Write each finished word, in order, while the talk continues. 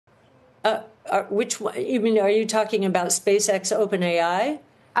Which one? You mean, are you talking about SpaceX, OpenAI?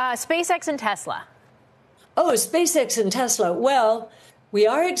 SpaceX and Tesla. Oh, SpaceX and Tesla. Well, we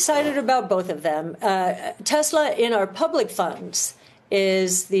are excited about both of them. Tesla, in our public funds,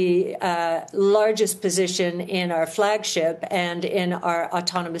 is the largest position in our flagship and in our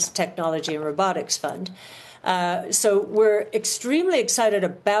autonomous technology and robotics fund. So we're extremely excited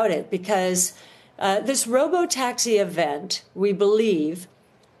about it because this robotaxi event, we believe,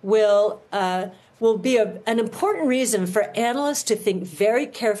 will be an important reason for analysts to think very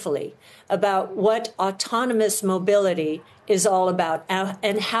carefully about what autonomous mobility is all about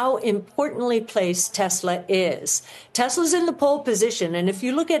and how importantly placed Tesla is. Tesla's in the pole position, and if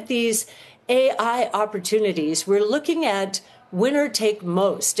you look at these AI opportunities, we're looking at winner take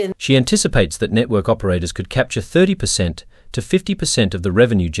most. She anticipates that network operators could capture 30% to 50% of the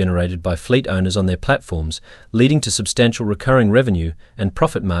revenue generated by fleet owners on their platforms, leading to substantial recurring revenue and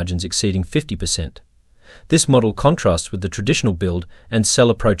profit margins exceeding 50%. This model contrasts with the traditional build and sell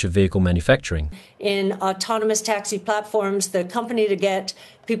approach of vehicle manufacturing. In autonomous taxi platforms, the company to get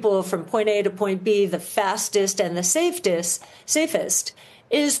people from point A to point B the fastest and the safest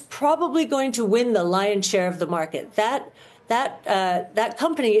is probably going to win the lion's share of the market. That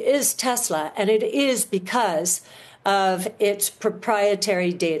company is Tesla, and it is because of its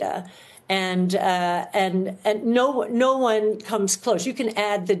proprietary data. And no one comes close. You can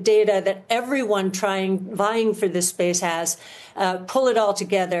add the data that everyone vying for this space has, pull it all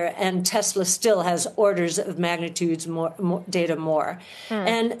together, and Tesla still has orders of magnitudes more data more.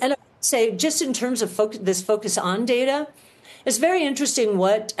 And I would say, just in terms of this focus on data, it's very interesting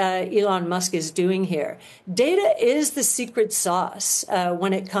what Elon Musk is doing here. Data is the secret sauce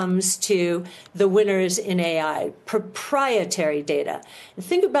when it comes to the winners in AI, proprietary data. And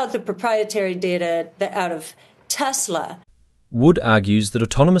think about the proprietary data out of Tesla. Wood argues that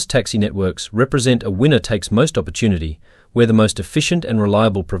autonomous taxi networks represent a winner-takes-most opportunity, where the most efficient and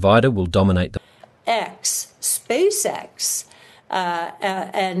reliable provider will dominate the SpaceX.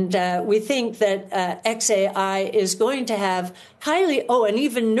 And we think that XAI is going to have and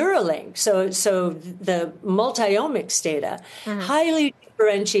even Neuralink, so the multi-omics data, highly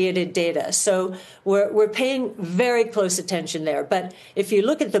differentiated data. So we're paying very close attention there. But if you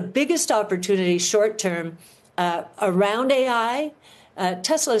look at the biggest opportunity short term around AI,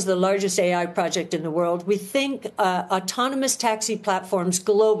 Tesla is the largest AI project in the world. We think autonomous taxi platforms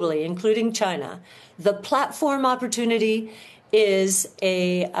globally, including China, the platform opportunity is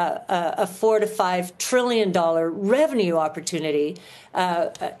a $4 to $5 trillion revenue opportunity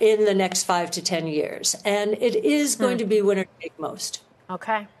in the next 5 to 10 years. And it is going to be winner take most.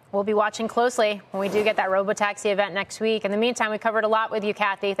 Okay. We'll be watching closely when we do get that robotaxi event next week. In the meantime, we covered a lot with you,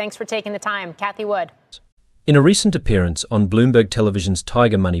 Cathie. Thanks for taking the time. Cathie Wood. In a recent appearance on Bloomberg Television's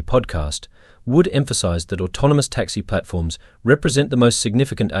Tiger Money podcast, Wood emphasized that autonomous taxi platforms represent the most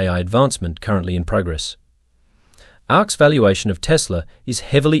significant AI advancement currently in progress. ARK's valuation of Tesla is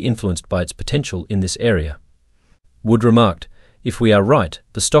heavily influenced by its potential in this area. Wood remarked, "If we are right,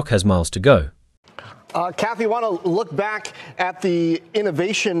 the stock has miles to go." Cathie, I want to look back at the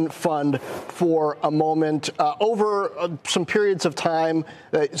innovation fund for a moment. Over some periods of time,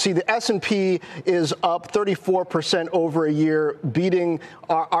 see the S&P is up 34% over a year, beating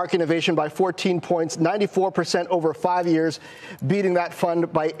ARK Innovation by 14 points, 94% over 5 years, beating that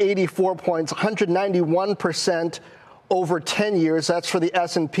fund by 84 points, 191% over 10 years. That's for the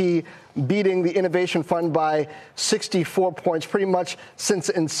S&P, beating the innovation fund by 64 points pretty much since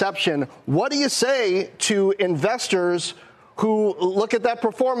inception. What do you say to investors who look at that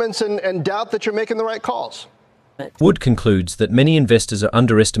performance and doubt that you're making the right calls? Wood concludes that many investors are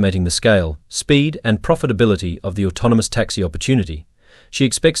underestimating the scale, speed and profitability of the autonomous taxi opportunity. She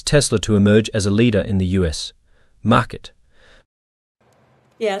expects Tesla to emerge as a leader in the US market.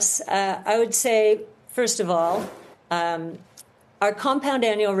 Yes, I would say, first of all, our compound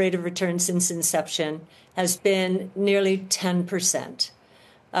annual rate of return since inception has been nearly 10%.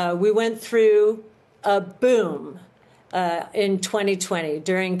 We went through a boom in 2020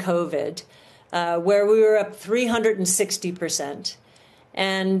 during COVID, where we were up 360%.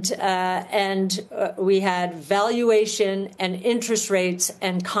 And we had valuation and interest rates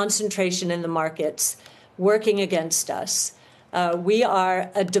and concentration in the markets working against us. We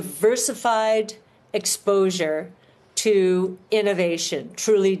are a diversified exposure to innovation,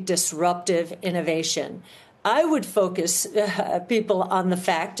 truly disruptive innovation. I would focus people on the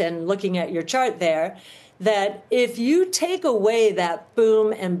fact, and looking at your chart there, that if you take away that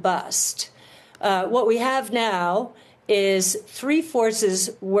boom and bust, what we have now is three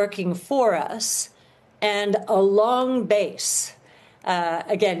forces working for us and a long base.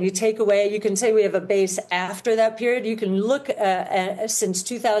 Again, you take away, you can say we have a base after that period. You can look since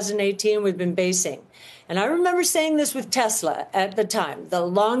 2018, we've been basing. And I remember saying this with Tesla at the time. The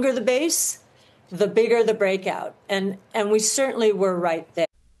longer the base, the bigger the breakout. And we certainly were right there.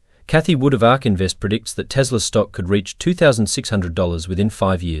 Cathie Wood of ARK Invest predicts that Tesla's stock could reach $2,600 within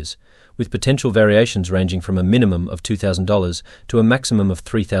 5 years, with potential variations ranging from a minimum of $2,000 to a maximum of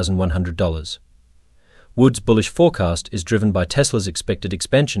 $3,100. Wood's bullish forecast is driven by Tesla's expected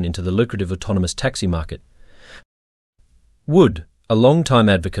expansion into the lucrative autonomous taxi market. Wood, a long-time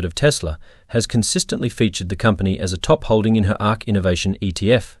advocate of Tesla, has consistently featured the company as a top holding in her ARK Innovation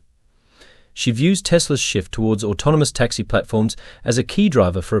ETF. She views Tesla's shift towards autonomous taxi platforms as a key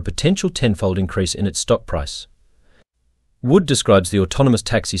driver for a potential tenfold increase in its stock price. Wood describes the autonomous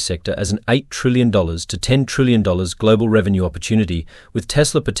taxi sector as an $8 trillion to $10 trillion global revenue opportunity, with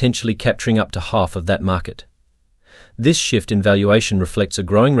Tesla potentially capturing up to half of that market. This shift in valuation reflects a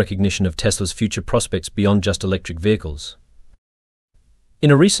growing recognition of Tesla's future prospects beyond just electric vehicles.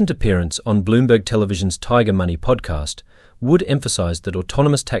 In a recent appearance on Bloomberg Television's Tiger Money podcast, Wood emphasized that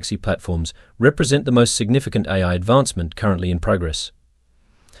autonomous taxi platforms represent the most significant AI advancement currently in progress.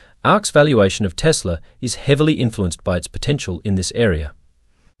 ARK's valuation of Tesla is heavily influenced by its potential in this area.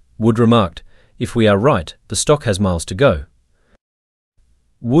 Wood remarked, "If we are right, the stock has miles to go."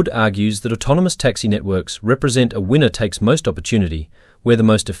 Wood argues that autonomous taxi networks represent a winner-takes-most opportunity, where the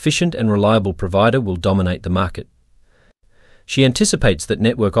most efficient and reliable provider will dominate the market. She anticipates that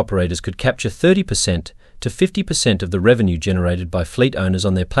network operators could capture 30% to 50% of the revenue generated by fleet owners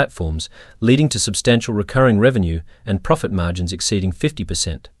on their platforms, leading to substantial recurring revenue and profit margins exceeding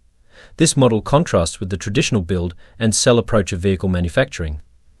 50%. This model contrasts with the traditional build and sell approach of vehicle manufacturing.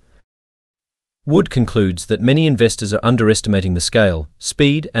 Wood concludes that many investors are underestimating the scale,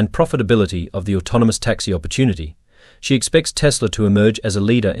 speed, and profitability of the autonomous taxi opportunity. She expects Tesla to emerge as a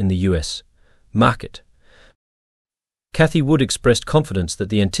leader in the US market. Cathie Wood expressed confidence that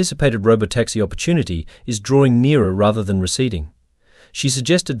the anticipated robotaxi opportunity is drawing nearer rather than receding. She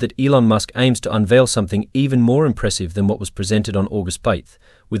suggested that Elon Musk aims to unveil something even more impressive than what was presented on August 8th,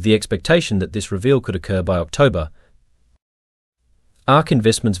 with the expectation that this reveal could occur by October. ARK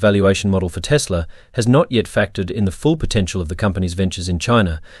Investment's valuation model for Tesla has not yet factored in the full potential of the company's ventures in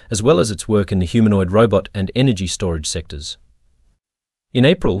China, as well as its work in the humanoid robot and energy storage sectors. In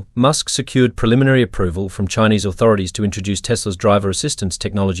April, Musk secured preliminary approval from Chinese authorities to introduce Tesla's driver assistance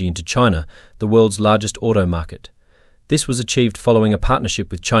technology into China, the world's largest auto market. This was achieved following a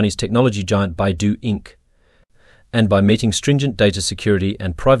partnership with Chinese technology giant Baidu Inc., and by meeting stringent data security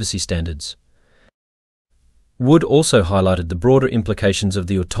and privacy standards. Wood also highlighted the broader implications of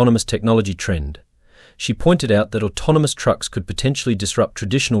the autonomous technology trend. She pointed out that autonomous trucks could potentially disrupt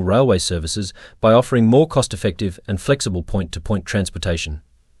traditional railway services by offering more cost-effective and flexible point-to-point transportation.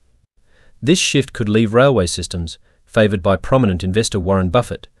 This shift could leave railway systems, favored by prominent investor Warren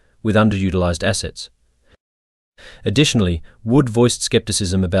Buffett, with underutilized assets. Additionally, Wood voiced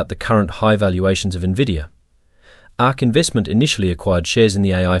skepticism about the current high valuations of NVIDIA. ARK Investment initially acquired shares in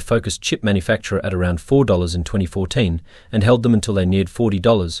the AI-focused chip manufacturer at around $4 in 2014 and held them until they neared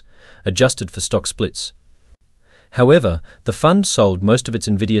 $40, adjusted for stock splits. However, the fund sold most of its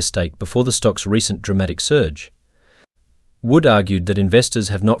NVIDIA stake before the stock's recent dramatic surge. Wood argued that investors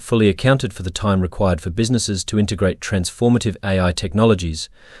have not fully accounted for the time required for businesses to integrate transformative AI technologies,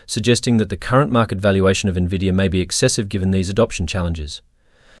 suggesting that the current market valuation of NVIDIA may be excessive given these adoption challenges.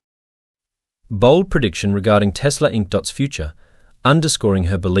 Bold prediction regarding Tesla Inc.'s future, underscoring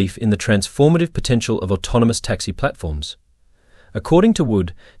her belief in the transformative potential of autonomous taxi platforms. According to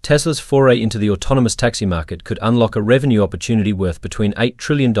Wood, Tesla's foray into the autonomous taxi market could unlock a revenue opportunity worth between $8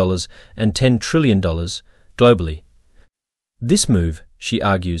 trillion and $10 trillion globally. This move, she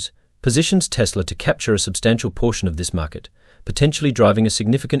argues, positions Tesla to capture a substantial portion of this market, potentially driving a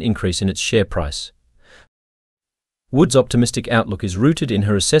significant increase in its share price. Wood's optimistic outlook is rooted in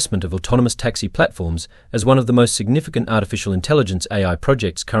her assessment of autonomous taxi platforms as one of the most significant artificial intelligence AI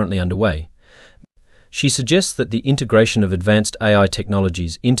projects currently underway. She suggests that the integration of advanced AI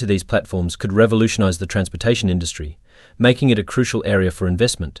technologies into these platforms could revolutionize the transportation industry, making it a crucial area for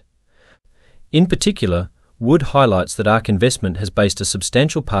investment. In particular, Wood highlights that ARK Investment has based a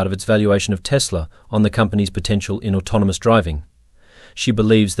substantial part of its valuation of Tesla on the company's potential in autonomous driving. She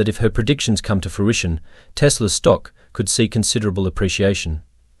believes that if her predictions come to fruition, Tesla's stock could see considerable appreciation.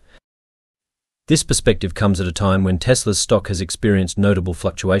 This perspective comes at a time when Tesla's stock has experienced notable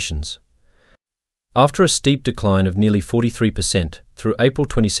fluctuations. After a steep decline of nearly 43% through April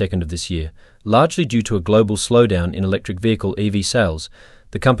 22nd of this year, largely due to a global slowdown in electric vehicle EV sales,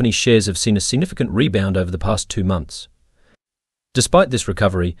 the company's shares have seen a significant rebound over the past 2 months. Despite this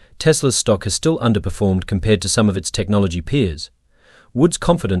recovery, Tesla's stock has still underperformed compared to some of its technology peers. Wood's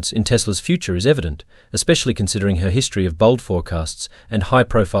confidence in Tesla's future is evident, especially considering her history of bold forecasts and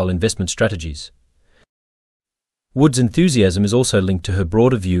high-profile investment strategies. Wood's enthusiasm is also linked to her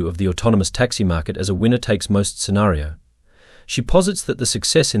broader view of the autonomous taxi market as a winner-takes-most scenario. She posits that the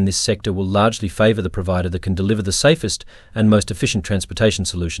success in this sector will largely favor the provider that can deliver the safest and most efficient transportation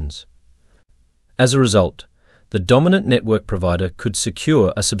solutions. As a result, the dominant network provider could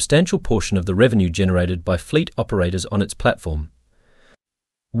secure a substantial portion of the revenue generated by fleet operators on its platform.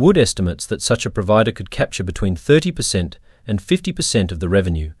 Wood estimates that such a provider could capture between 30% and 50% of the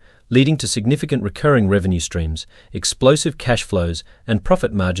revenue, leading to significant recurring revenue streams, explosive cash flows, and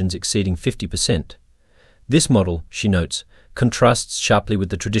profit margins exceeding 50%. This model, she notes, contrasts sharply with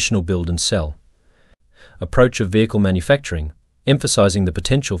the traditional build and sell approach of vehicle manufacturing, emphasizing the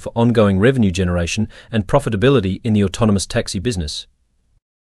potential for ongoing revenue generation and profitability in the autonomous taxi business.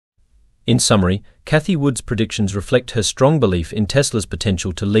 In summary, Cathie Wood's predictions reflect her strong belief in Tesla's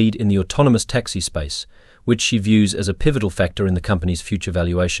potential to lead in the autonomous taxi space, which she views as a pivotal factor in the company's future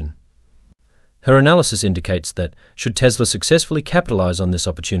valuation. Her analysis indicates that, should Tesla successfully capitalize on this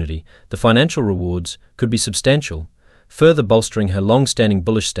opportunity, the financial rewards could be substantial, further bolstering her long-standing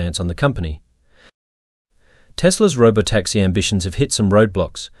bullish stance on the company. Tesla's robotaxi ambitions have hit some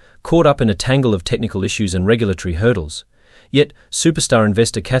roadblocks, caught up in a tangle of technical issues and regulatory hurdles. Yet, superstar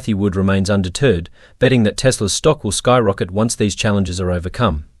investor Cathie Wood remains undeterred, betting that Tesla's stock will skyrocket once these challenges are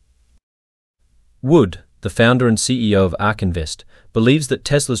overcome. Wood, the founder and CEO of ARK Invest, believes that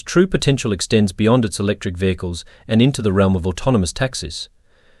Tesla's true potential extends beyond its electric vehicles and into the realm of autonomous taxis.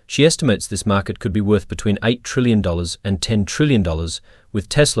 She estimates this market could be worth between $8 trillion and $10 trillion, with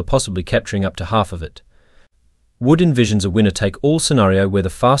Tesla possibly capturing up to half of it. Wood envisions a winner-take-all scenario where the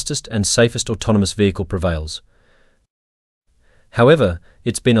fastest and safest autonomous vehicle prevails. However,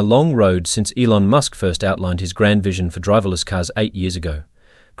 it's been a long road since Elon Musk first outlined his grand vision for driverless cars 8 years ago.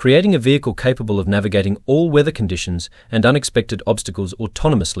 Creating a vehicle capable of navigating all weather conditions and unexpected obstacles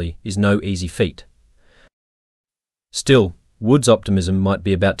autonomously is no easy feat. Still, Wood's optimism might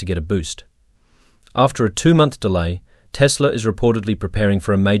be about to get a boost. After a 2-month delay, Tesla is reportedly preparing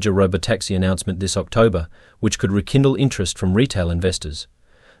for a major robotaxi announcement this October, which could rekindle interest from retail investors.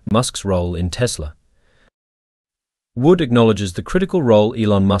 Musk's role in Tesla. Wood acknowledges the critical role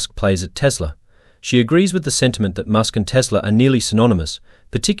Elon Musk plays at Tesla. She agrees with the sentiment that Musk and Tesla are nearly synonymous,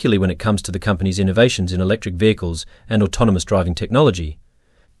 particularly when it comes to the company's innovations in electric vehicles and autonomous driving technology.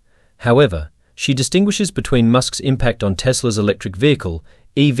 However, she distinguishes between Musk's impact on Tesla's electric vehicle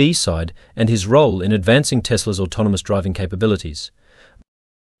EV side and his role in advancing Tesla's autonomous driving capabilities.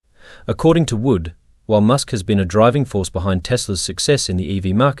 According to Wood, while Musk has been a driving force behind Tesla's success in the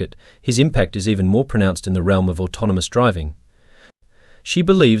EV market, his impact is even more pronounced in the realm of autonomous driving. She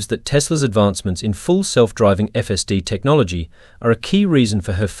believes that Tesla's advancements in full self-driving FSD technology are a key reason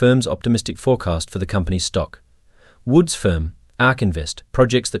for her firm's optimistic forecast for the company's stock. Wood's firm, ARK Invest,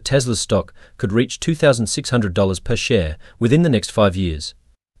 projects that Tesla's stock could reach $2,600 per share within the next 5 years.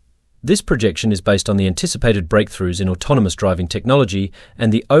 This projection is based on the anticipated breakthroughs in autonomous driving technology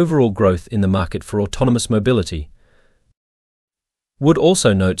and the overall growth in the market for autonomous mobility. Wood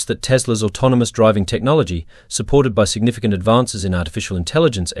also notes that Tesla's autonomous driving technology, supported by significant advances in artificial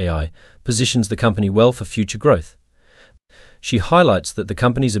intelligence (AI), positions the company well for future growth. She highlights that the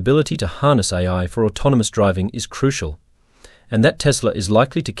company's ability to harness AI for autonomous driving is crucial, and that Tesla is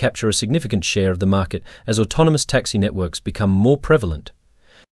likely to capture a significant share of the market as autonomous taxi networks become more prevalent.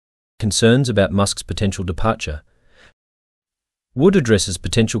 Concerns about Musk's potential departure. Wood addresses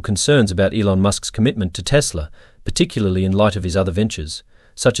potential concerns about Elon Musk's commitment to Tesla, particularly in light of his other ventures,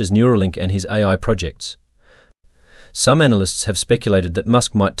 such as Neuralink and his AI projects. Some analysts have speculated that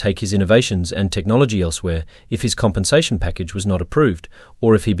Musk might take his innovations and technology elsewhere if his compensation package was not approved,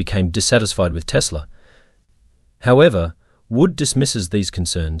 or if he became dissatisfied with Tesla. However, Wood dismisses these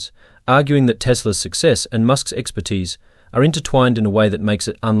concerns, arguing that Tesla's success and Musk's expertise are intertwined in a way that makes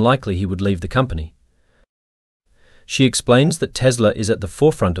it unlikely he would leave the company. She explains that Tesla is at the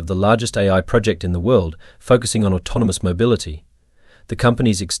forefront of the largest AI project in the world, focusing on autonomous mobility. The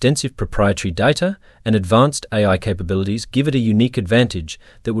company's extensive proprietary data and advanced AI capabilities give it a unique advantage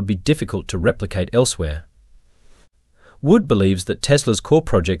that would be difficult to replicate elsewhere. Wood believes that Tesla's core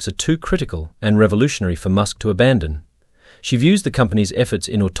projects are too critical and revolutionary for Musk to abandon. She views the company's efforts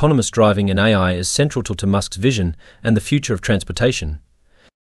in autonomous driving and AI as central to Musk's vision and the future of transportation.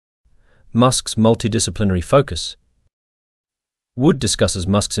 Musk's multidisciplinary focus. Wood discusses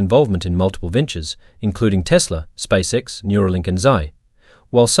Musk's involvement in multiple ventures, including Tesla, SpaceX, Neuralink and Xi.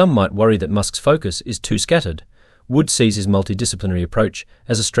 While some might worry that Musk's focus is too scattered, Wood sees his multidisciplinary approach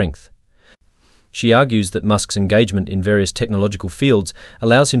as a strength. She argues that Musk's engagement in various technological fields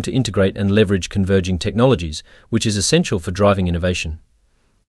allows him to integrate and leverage converging technologies, which is essential for driving innovation.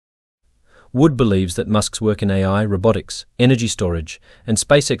 Wood believes that Musk's work in AI, robotics, energy storage, and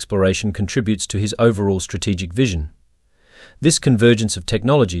space exploration contributes to his overall strategic vision. This convergence of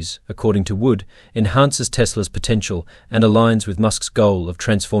technologies, according to Wood, enhances Tesla's potential and aligns with Musk's goal of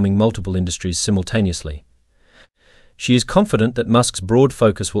transforming multiple industries simultaneously. She is confident that Musk's broad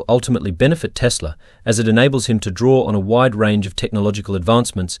focus will ultimately benefit Tesla as it enables him to draw on a wide range of technological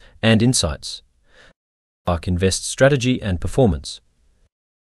advancements and insights. ARK Invest's strategy and performance.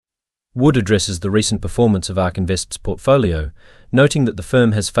 Wood addresses the recent performance of ARK Invest's portfolio, noting that the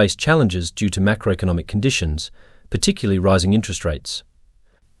firm has faced challenges due to macroeconomic conditions, particularly rising interest rates.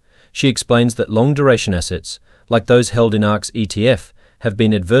 She explains that long-duration assets, like those held in ARK's ETF, have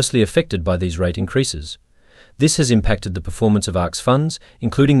been adversely affected by these rate increases. This has impacted the performance of ARK's funds,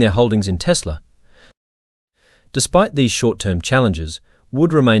 including their holdings in Tesla. Despite these short-term challenges,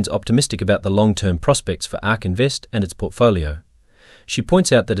 Wood remains optimistic about the long-term prospects for ARK Invest and its portfolio. She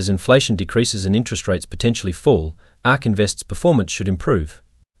points out that as inflation decreases and interest rates potentially fall, ARK Invest's performance should improve.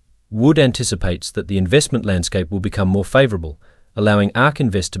 Wood anticipates that the investment landscape will become more favorable, allowing ARK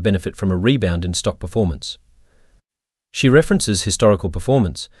Invest to benefit from a rebound in stock performance. She references historical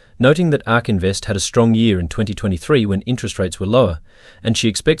performance, noting that ARK Invest had a strong year in 2023 when interest rates were lower, and she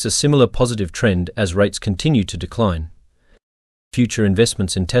expects a similar positive trend as rates continue to decline. Future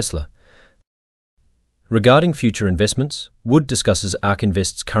investments in Tesla. Regarding future investments, Wood discusses ARK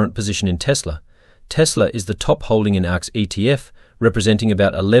Invest's current position in Tesla. Tesla is the top holding in ARK's ETF, representing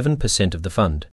about 11% of the fund.